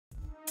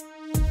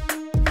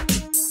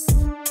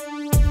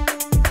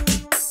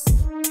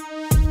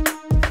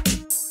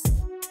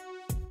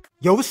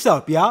Yo, what's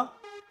up, y'all?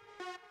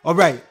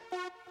 Alright,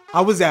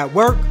 I was at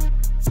work,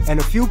 and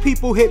a few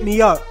people hit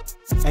me up,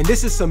 and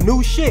this is some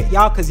new shit,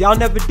 y'all, cause y'all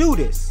never do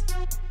this.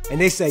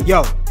 And they said,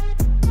 yo,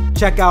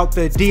 check out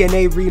the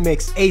DNA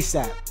remix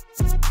ASAP.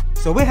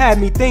 So it had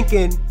me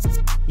thinking,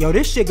 yo,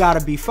 this shit gotta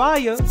be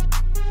fire.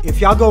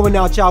 If y'all going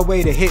out y'all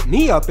way to hit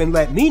me up and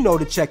let me know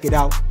to check it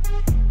out.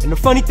 And the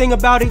funny thing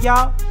about it,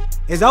 y'all,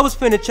 is I was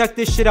finna check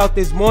this shit out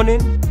this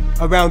morning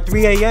around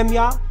 3 a.m.,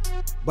 y'all.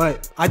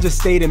 But I just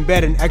stayed in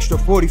bed an extra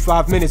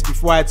 45 minutes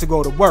before I had to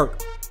go to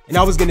work, and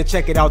I was gonna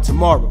check it out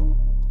tomorrow.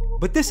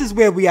 But this is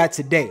where we at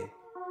today.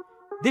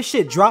 This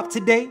shit dropped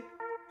today,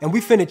 and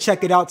we finna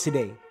check it out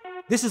today.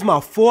 This is my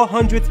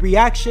 400th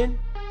reaction.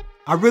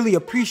 I really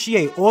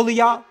appreciate all of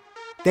y'all.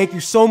 Thank you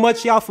so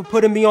much, y'all, for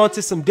putting me on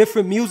to some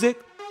different music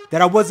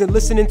that I wasn't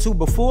listening to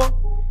before.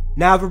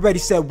 Now I've already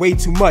said way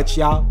too much,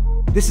 y'all.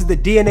 This is the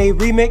DNA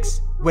remix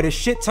with a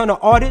shit ton of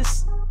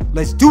artists.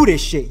 Let's do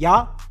this shit,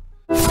 y'all.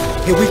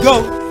 Here we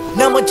go.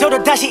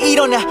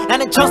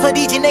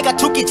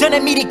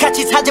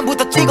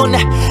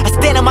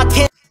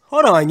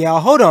 Hold on, y'all.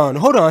 Hold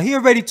on. He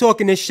already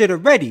talking this shit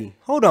already.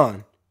 Hold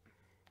on.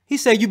 He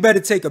said you better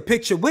take a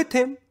picture with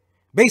him.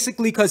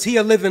 Basically, cause he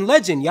a living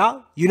legend,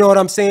 y'all. You know what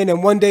I'm saying?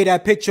 And one day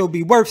that picture will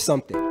be worth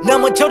something. I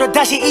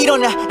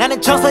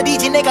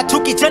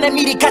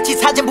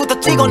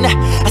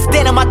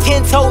stand on my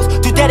 10 toes.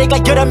 두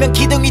다리가 여러 명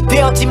기둥이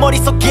되었지.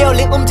 머릿속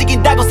게을린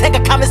움직인다고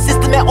생각하면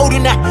시스템에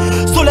오르나.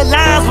 Solid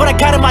lines what I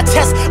got in my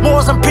chest.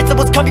 Morals and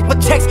principles come before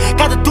checks.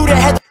 가도 뚜레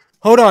해도.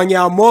 Hold on,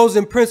 y'all. Morals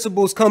and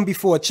principles come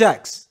before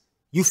checks.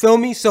 You feel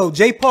me? So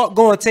J Park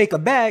gonna take a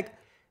bag,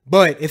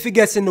 but if it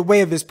gets in the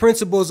way of his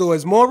principles or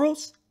his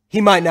morals, he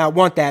might not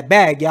want that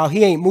bag, y'all.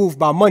 He ain't moved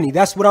by money.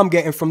 That's what I'm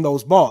getting from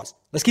those bars.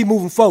 Let's keep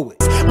moving forward.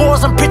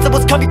 Morals and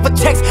principles coming for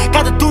checks.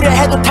 가도 뚜레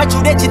해도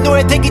탈출했지.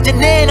 노래 되기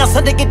전에 난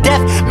선택의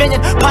death. 매년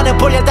판을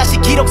벌려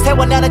다시 기록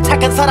세워. 나는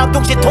착한 사람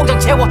동시에 통장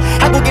채워.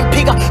 한국인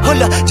피가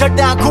흘러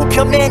절대 안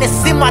굽혀. Man,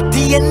 it's in my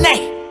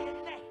DNA.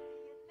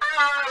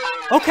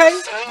 Okay.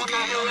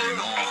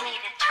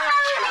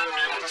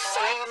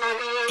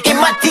 In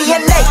my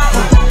DNA.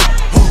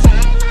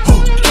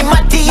 In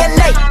my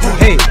DNA.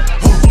 Hey.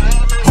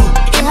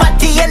 In my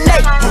DNA.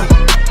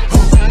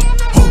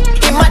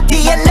 In my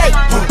DNA.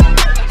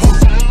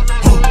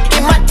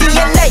 In my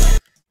DNA.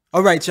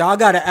 Alright, y'all, I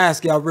gotta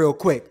ask y'all real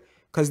quick,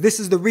 cause this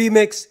is the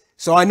remix,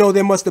 so I know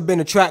there must have been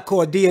a track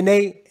called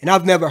DNA, and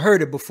I've never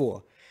heard it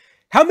before.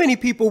 How many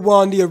people were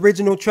on the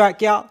original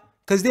track, y'all?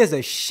 Cause there's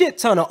a shit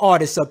ton of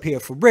artists up here,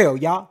 for real,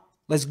 y'all.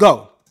 Let's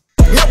go.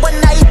 In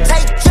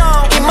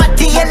my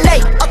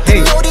DNA.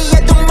 Hey.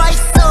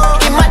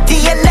 In my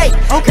DNA.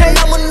 Okay.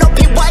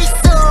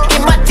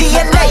 In my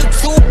DNA.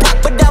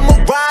 Tupac, but I'm a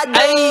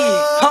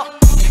rider.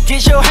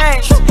 Get your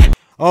hands.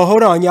 Oh,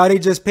 hold on, y'all. They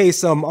just paid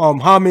some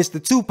homage to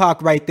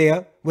Tupac right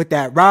there with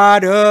that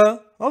rider.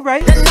 All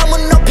right. In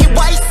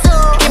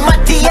my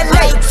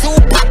DNA.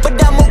 Tupac,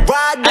 but I'm a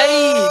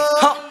rider.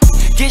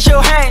 Get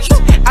your hands.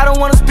 I don't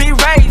wanna speed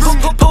race.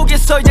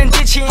 포기했어 이젠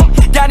지친.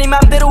 다니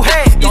맘대로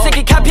해. 이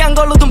새끼 카피한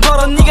걸로 돈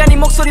벌어. 네가 네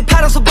목소리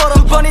팔아서 벌어.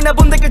 두 번이나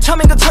본 댓글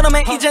처음인 것처럼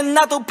해. 이젠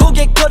나도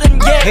포기했거든.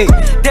 Yeah,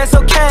 that's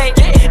okay.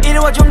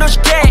 이리와 좀 더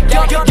쉽게.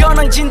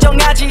 연언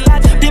진정하지.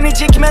 비밀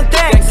지키면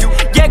돼.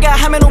 얘가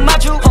하면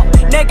오마주.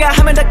 내가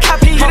하면 다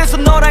카피. 그래서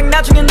너랑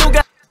나중에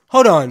누가.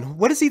 Hold on.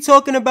 What is he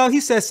talking about? He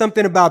says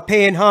something about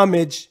paying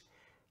homage,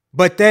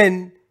 but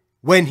then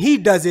when he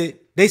does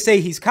it, they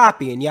say he's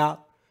copying, y'all.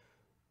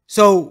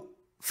 So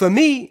for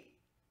me,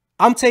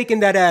 I'm taking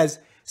that as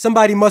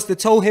somebody must have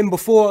told him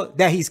before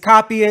that he's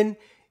copying,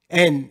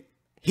 and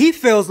he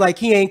feels like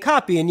he ain't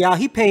copying, y'all.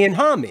 He paying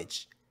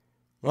homage.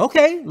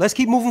 Okay, let's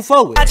keep moving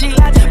forward.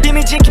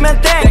 비밀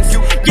지키면 돼.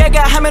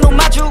 얘가 하면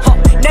오마주.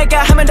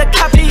 내가 하면 다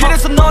카피.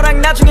 그래서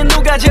너랑 나중에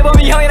누가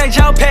재범이 형이랑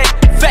접해.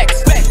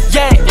 Facts,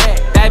 yeah,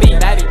 baby,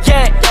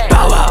 yeah,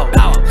 bow wow,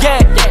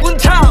 yeah,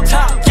 운탕,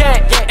 yeah,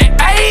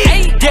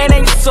 ayy.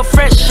 DNA so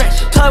fresh,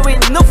 play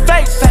with no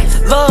face.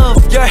 Love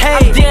your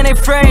hate. DNA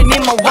friend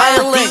in my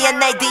YLN.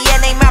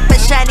 DNA my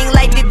shining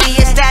like the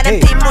DS. 다른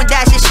핀문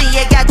다시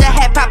시에 가자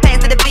힙합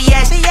팬스 the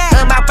BS.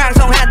 음악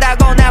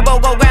방송한다고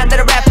나보고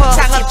관들어 래퍼.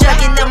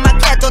 상업적인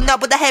음악해도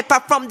너보다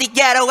힙합 from the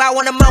ghetto. I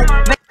wanna move.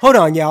 Hold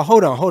on, y'all.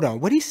 Hold on.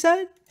 What he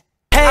said?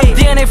 Hey,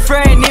 DNA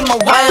friend in my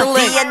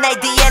YLN.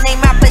 DNA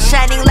my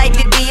shining like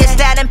the DS.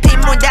 다른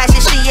핀문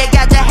다시 시에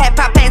가자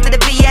힙합 팬스 the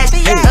BS.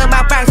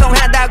 음악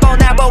방송한다고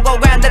나보고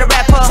관들어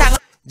래퍼.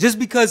 Just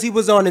because he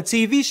was on a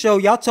TV show,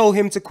 y'all told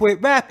him to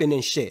quit rapping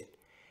and shit.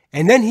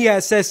 And then he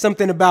had said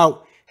something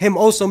about him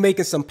also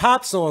making some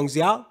pop songs,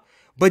 y'all.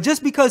 But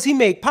just because he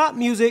make pop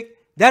music,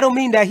 that don't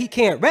mean that he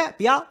can't rap,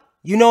 y'all.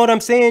 You know what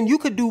I'm saying? You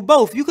could do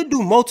both. You could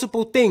do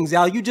multiple things,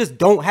 y'all. You just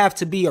don't have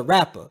to be a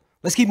rapper.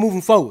 Let's keep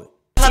moving forward.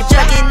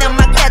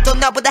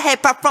 너보다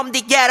힙합 from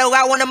the ghetto.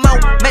 I wanna move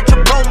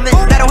metro booming.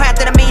 나로 할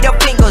때는 middle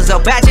fingers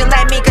up. Badging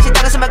like me, cause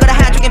당한 수막으로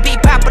한쪽엔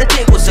힙합으로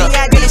튀고 있어.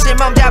 이야기실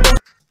맘 잡은.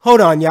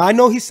 Hold on, y'all. I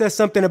know he says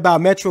something about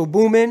Metro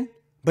Boomin,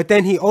 but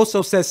then he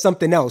also says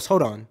something else.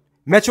 Hold on.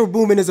 Metro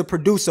Boomin is a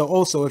producer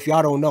also, if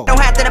y'all don't know.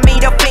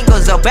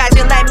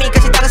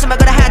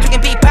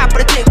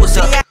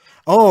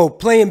 Oh,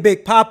 playing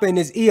Big Papa in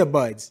his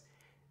earbuds.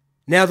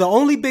 Now, the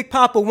only Big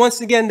Papa,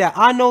 once again, that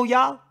I know,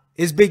 y'all,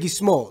 is Biggie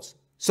Smalls.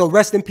 So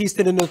rest in peace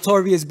to the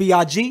notorious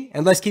B.I.G.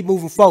 and let's keep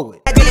moving forward.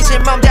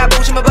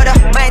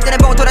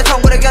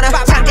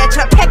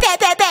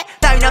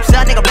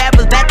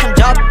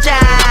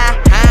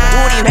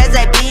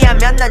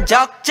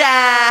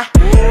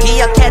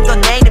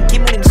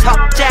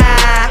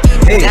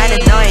 나는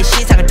너의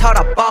시상을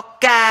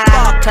털어볼까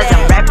Cause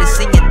I'm rapping,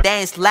 singing,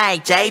 dance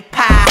like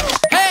J-pop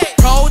Hey!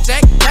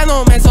 프로젝트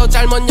해놈에서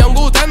잘못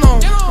연구된 놈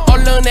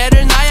얼른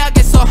애를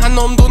낳아야겠어 한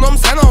놈 두 놈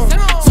세 놈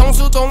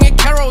성수동의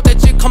캐롤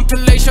대지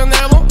컴필레이션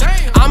앨범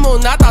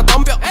아무나 다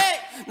덤벼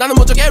나는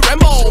무적의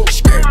램보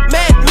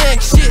Mad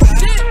Max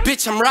shit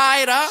Bitch I'm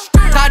rider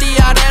다리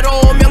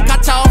아래로 오면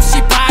가차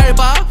없이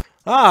밟아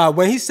Ah,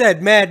 when he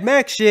said Mad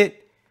Max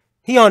shit,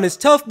 he on his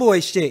tough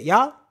boy shit,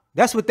 y'all.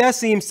 That's what that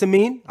seems to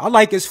mean. I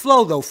like his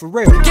flow though, for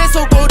real.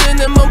 계속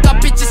오르는 뭔가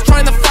bitches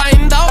trying to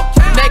find out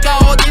내가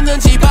어디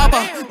있는지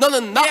봐봐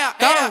너는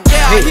나가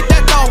Yeah, hit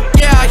that go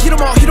Yeah, hit 'em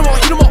all, hit 'em all,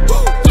 hit 'em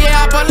all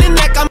Yeah, 벌린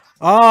내가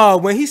Oh,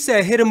 when he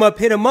said hit him up,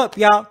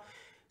 y'all.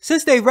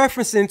 Since they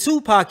referencing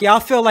Tupac,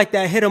 y'all feel like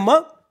that hit him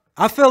up?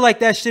 I feel like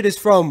that shit is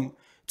from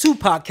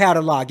Tupac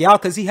catalog, y'all,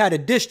 because he had a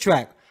diss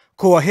track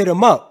called Hit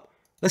 'em Up.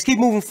 Let's keep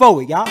moving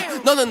forward, y'all.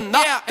 너는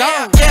나가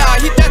Yeah,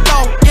 hit that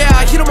go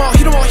Yeah, hit 'em all,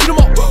 hit 'em all, hit 'em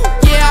all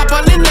Yeah,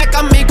 벌린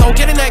내가 믿고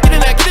get in there, get in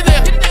there, get in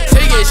there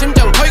세계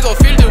심장 보이고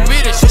feel the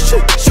rhythm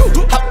shoot, shoot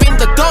Hop in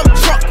the dump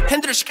truck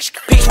핸들을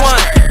시키시켜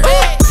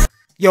pH-1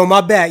 Yo,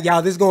 my bad,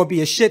 y'all. There's gonna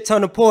be a shit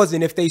ton of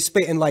pausing if they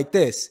spitting like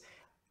this.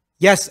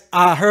 Yes,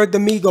 I heard the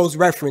Migos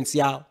reference,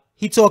 y'all.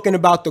 He talking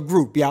about the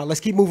group, y'all.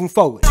 Let's keep moving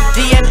forward.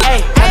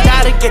 DNA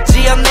다르게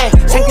지었네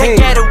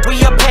생태계를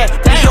위협해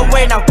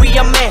비어왜 나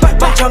위험해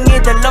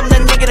멍청이들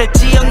없는 얘기를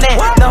지어내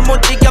너무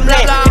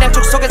지겹네 그냥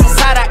쭉 속에서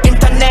살아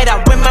인터넷 I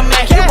with my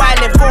man Here I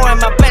live for in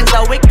my Benz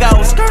so it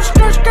goes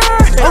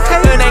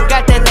은행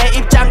갈 때 내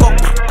입장곡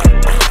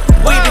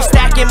We be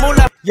stacking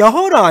몰라 Yo,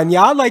 hold on,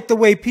 y'all. I like the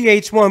way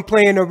pH-1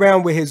 playing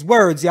around with his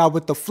words, y'all,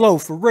 with the flow,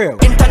 for real.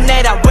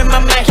 인터넷 I with my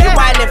man Here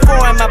I live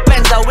for in my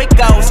Benz so it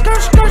goes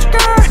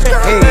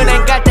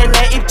은행 갈 때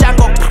내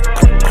입장곡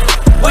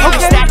We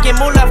be stacking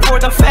몰라 for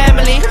the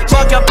family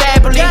먹여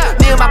배불리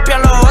네 음악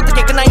별로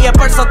어떻게 끝나야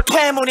벌써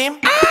퇴물임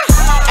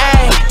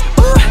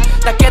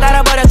나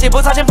깨달아버렸지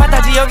부서진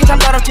판타지 여기 참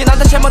더럽지 넌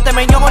대체 뭐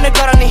때문에 영혼을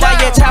걸었니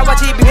나의 차와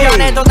집이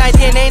변해도 나의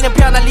DNA는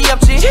변할 리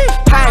없지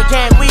High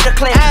gang we the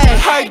click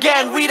High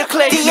gang we the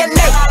click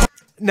DNA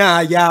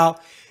Nah, y'all.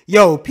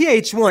 Yo,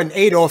 pH-1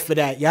 ate off of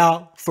that,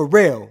 y'all. For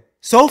real.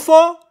 So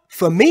far,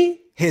 for me,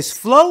 his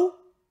flow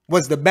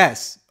was the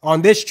best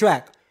on this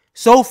track.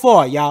 So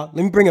far, y'all.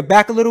 Let me bring it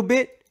back a little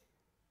bit.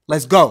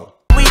 Let's go.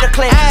 We the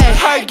click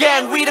High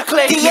gang we the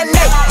click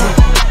DNA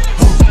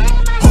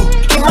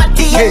In my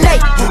DNA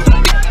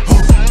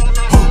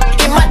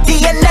In my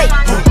DNA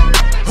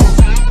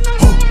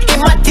In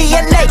my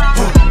DNA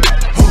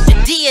The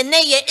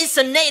DNA에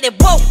있어 native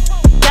whoa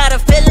Got a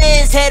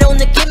feeling 새로운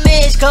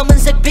느낌이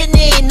검은색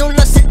빛이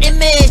눌러쓴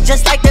image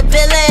Just like the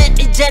villain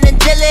이제는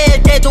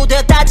들릴 때도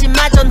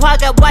되었다지만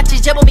전화가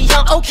왔지 재범이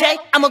형 okay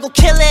I'ma go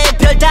kill it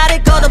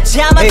별다를 것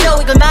없지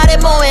아마도 이걸 말해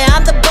뭐해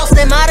I'm the boss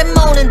내 말은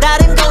뭐는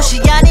다른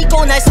곳이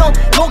아니고 날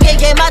손목에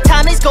yeah my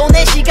time is gone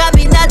내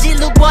시간이 나지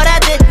look what I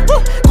did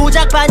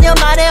고작 반년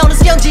만에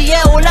어느새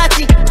영지에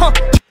올랐지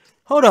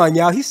Hold on,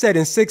 y'all. He said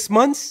in 6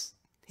 months?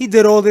 He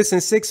did all this in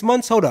 6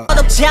 months? Hold up.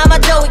 없지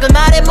아마도 이걸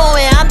말해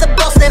뭐해 I'm the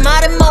boss 내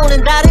말은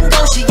뭐는 다른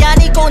곳이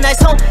아니고 날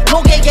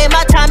손목에 yeah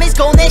my time is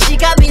gone 내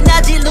시간이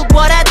나지 look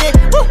what I did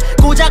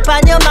고작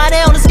반년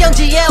만에 어느새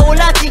영지에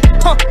올랐지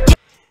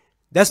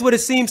That's what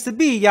it seems to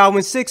be, y'all.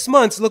 In 6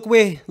 months, look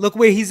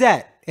where he's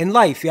at in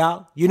life,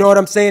 y'all. You know what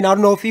I'm saying? I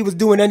don't know if he was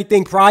doing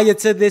anything prior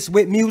to this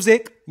with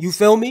music. You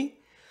feel me?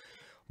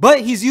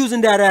 But he's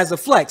using that as a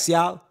flex,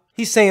 y'all.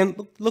 He's saying,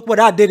 look what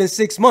I did in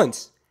 6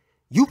 months.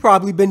 You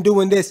probably been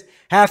doing this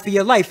half of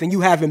your life and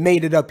you haven't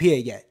made it up here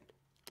yet.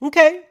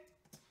 Okay.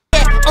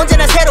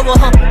 언제나 새로워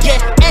yeah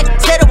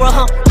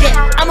새로워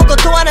yeah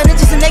아무것도 안 하는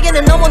짓은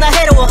내게는 너무나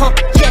해로워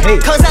yeah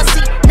cause I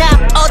see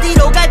now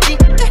어디로 갈지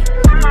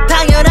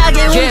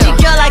당연하게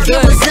움직여 like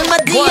it was in my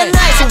DNA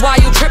So why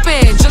you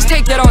tripping? Just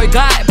take that all you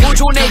got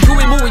보존의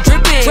유일무이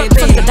dripping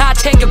선택 다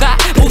챙겨가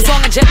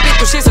무성한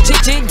잿빛도 씻어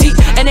지진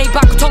DNA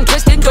바꾸통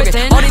twisting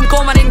어린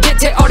꼬마는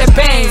곁에 어린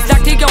bangs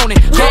딱 튀겨오네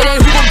얘네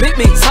후본 beat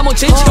me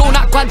사무치지도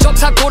낙관적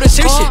사고를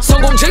실시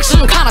성공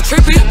직승 하나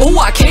trippy Oh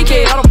I can't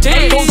get out of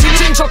this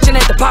공식진 촉진해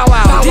the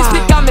power This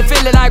beat got me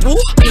feeling like woo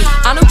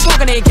안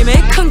훔쳐가는 김에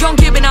큰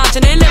경기에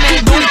낮은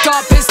엘리멘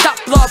눈꺼풀 stop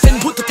bluffing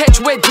부터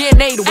태초의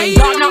DNA로 왜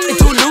Not nothing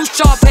to lose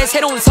job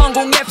새로운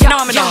성공의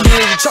phenomenon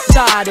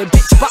적자를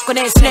빛을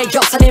바꿔내서 내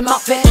역사를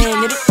맛배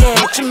이럴 때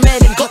목숨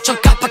매는 거쳐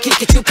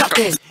깜빡이게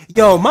죽었대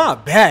Yo, my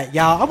bad,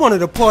 y'all. I wanted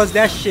to pause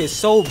that shit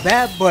so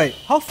bad, but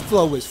her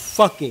flow is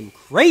fucking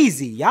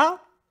crazy, y'all.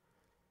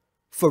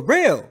 For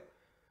real.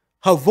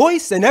 Her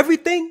voice and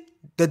everything,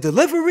 the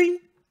delivery,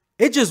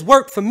 it just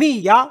worked for me,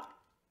 y'all.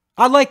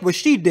 I like what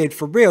she did,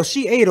 for real.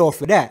 She ate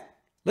off of that.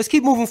 Let's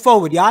keep moving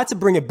forward, y'all. I had to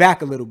bring it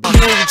back a little bit.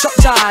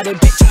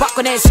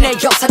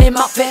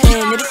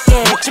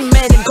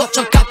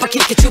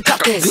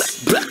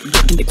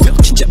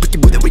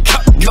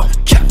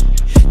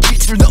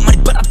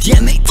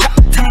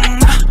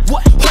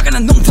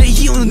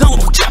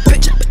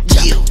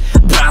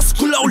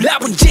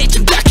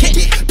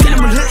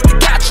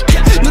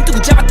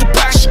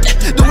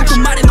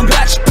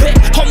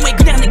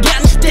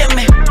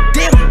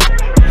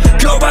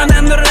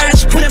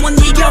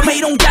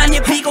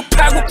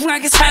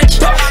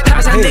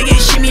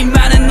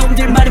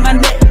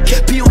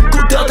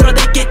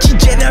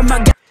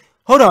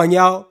 Hold on,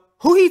 y'all.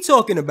 Who he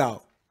talking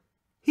about?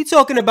 He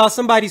talking about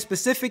somebody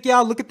specific,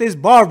 y'all? Look at this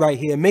bar right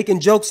here, making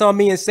jokes on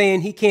me and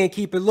saying he can't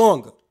keep it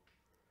longer.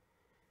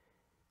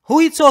 Who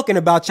he talking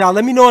about, y'all?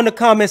 Let me know in the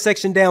comment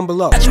section down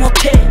below.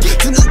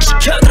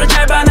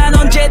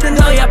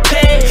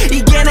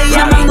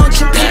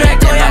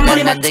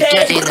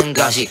 느껴지는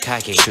것이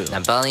카키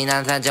난 벌린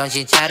항상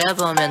정신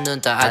차려보면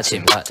눈 떠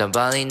아침 좀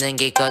벌리는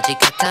게 거짓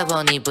같아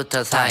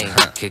보니부터 사인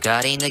그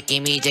거리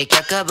느낌 이제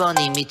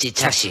겪어보니 미치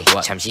착시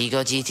잠시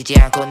거짓이지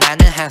않고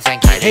나는 항상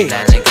길이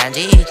나는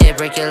간지 이제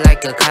break it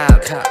like a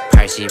cop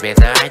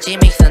 80에서 알지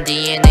믹선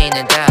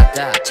DNA는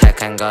다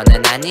착한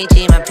거는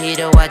아니지만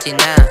필요하지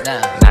나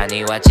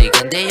많이 왔지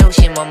근데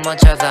욕심 못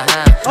멈춰서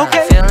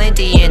Feeling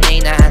DNA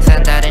나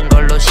항상 다른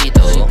걸로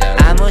시도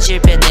아무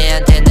실패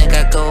내한테는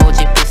갖고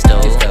오지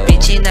피스톨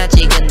빛이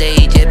나지 근데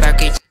이제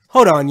밝힐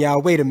Hold on, y'all.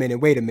 Wait a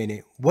minute.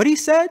 What he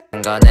said?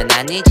 거는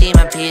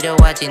아니지만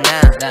필요하지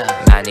나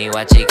많이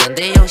왔지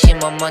근데 욕심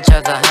못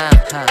멈춰서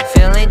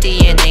Feeling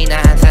DNA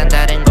나 항상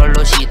다른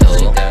걸로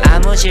시도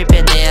아무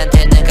실패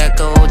내한테는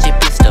갖고 오지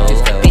피스톨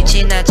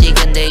빛이 나지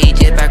근데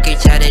이제 밝힐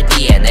차례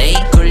DNA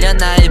굴려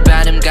나의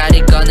발음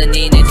가릴 거는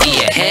니는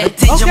이해해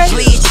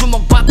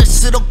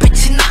주목받을수록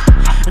빛이 나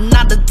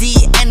나도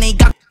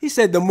DNA가 He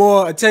said the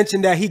more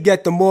attention that he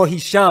get, the more he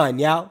shine,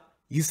 y'all.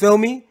 You feel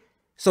me?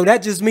 So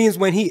that just means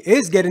when he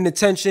is getting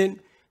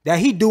attention, that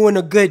he doing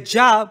a good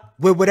job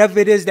with whatever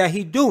it is that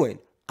he doing.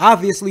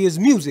 Obviously, it's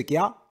music,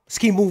 y'all. Let's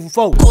keep moving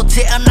forward.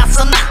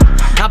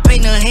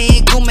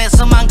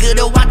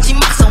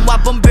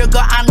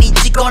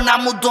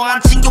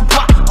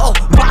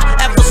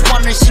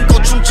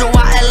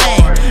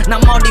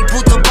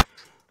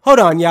 Hold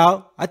on,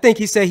 y'all. I think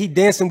he said he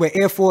dancing with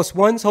Air Force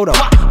Ones. Hold on.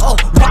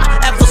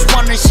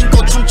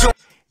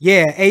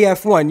 Yeah,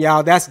 AF1,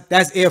 y'all.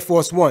 That's Air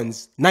Force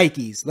Ones,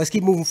 Nikes. Let's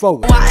keep moving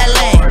forward.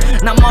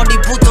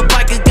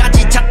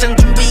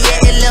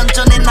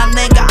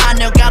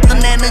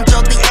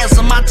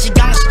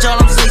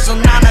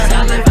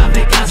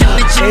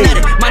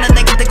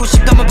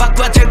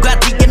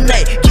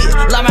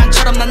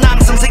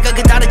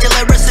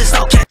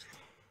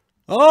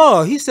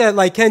 Oh, he said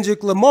like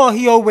Kendrick Lamar,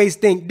 he always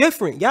think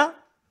different, y'all.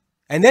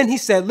 And then he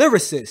said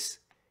lyricist.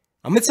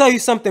 I'm gonna tell you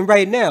something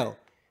right now.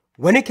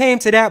 When it came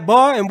to that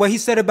bar and what he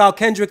said about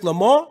Kendrick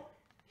Lamar,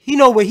 he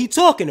know what he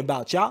talking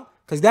about, y'all.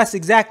 Because that's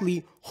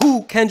exactly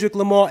who Kendrick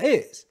Lamar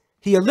is.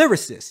 He a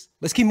lyricist.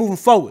 Let's keep moving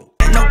forward.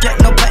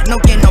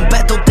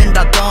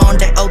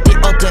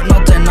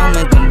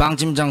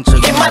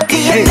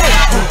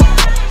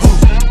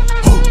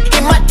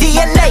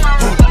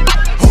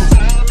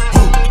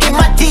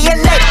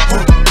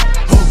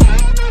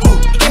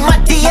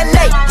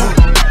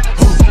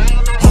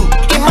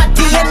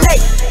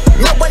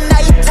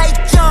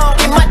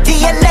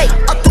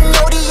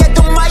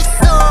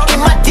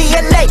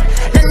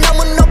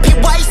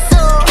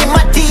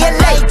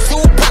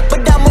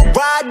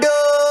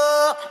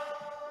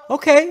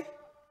 Okay,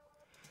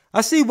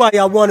 I see why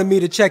y'all wanted me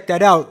to check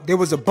that out. There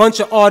was a bunch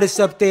of artists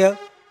up there,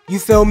 you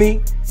feel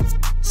me?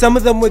 Some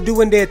of them were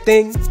doing their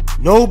thing.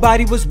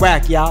 Nobody was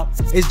whack, y'all.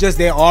 It's just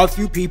there are a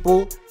few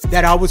people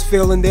that I was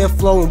feeling their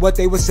flow and what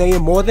they were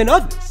saying more than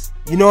others.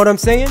 You know what I'm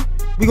saying?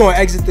 We gonna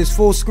exit this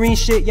full screen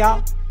shit,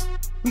 y'all.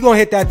 We gonna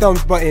hit that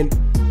thumbs button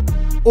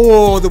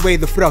all the way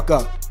the fuck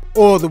up.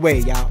 All the way,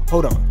 y'all.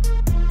 Hold on.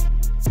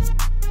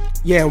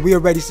 Yeah, we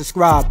already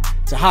subscribed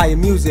to higher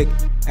music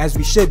as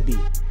we should be.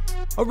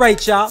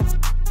 Alright, y'all.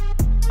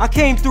 I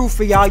came through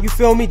for y'all, you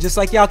feel me? Just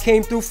like y'all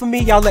came through for me.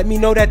 Y'all let me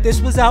know that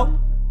this was out.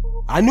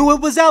 I knew it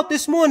was out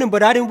this morning,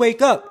 but I didn't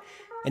wake up.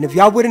 And if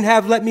y'all wouldn't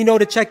have let me know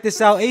to check this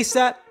out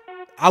ASAP,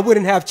 I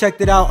wouldn't have checked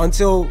it out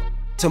until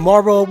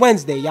tomorrow or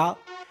Wednesday, y'all.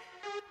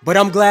 But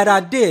I'm glad I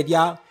did,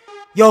 y'all.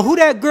 Yo, who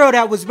that girl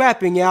that was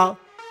rapping, y'all?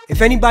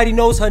 If anybody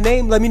knows her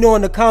name, let me know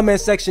in the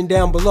comment section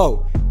down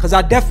below. Cause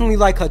I definitely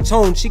like her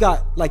tone. She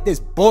got like this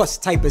boss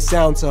type of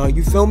sound to her,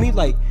 you feel me?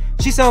 Like,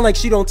 she sound like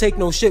she don't take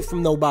no shit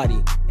from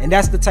nobody. And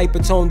that's the type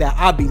of tone that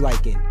I be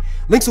liking.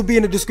 Links will be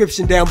in the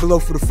description down below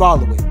for the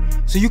following.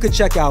 So you can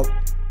check out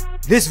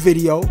this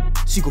video.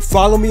 So you can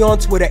follow me on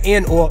Twitter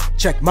and or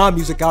check my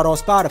music out on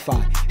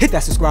Spotify. Hit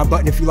that subscribe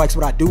button if you like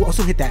what I do.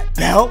 Also hit that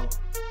bell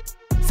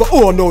for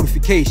all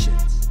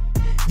notifications.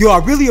 Yo, I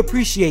really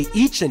appreciate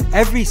each and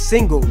every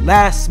single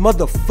last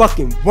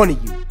motherfucking one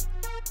of you.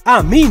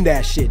 I mean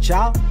that shit,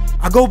 y'all.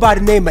 I go by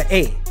the name of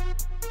A.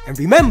 And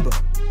remember,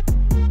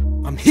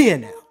 I'm here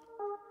now.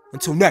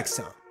 Until next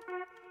time.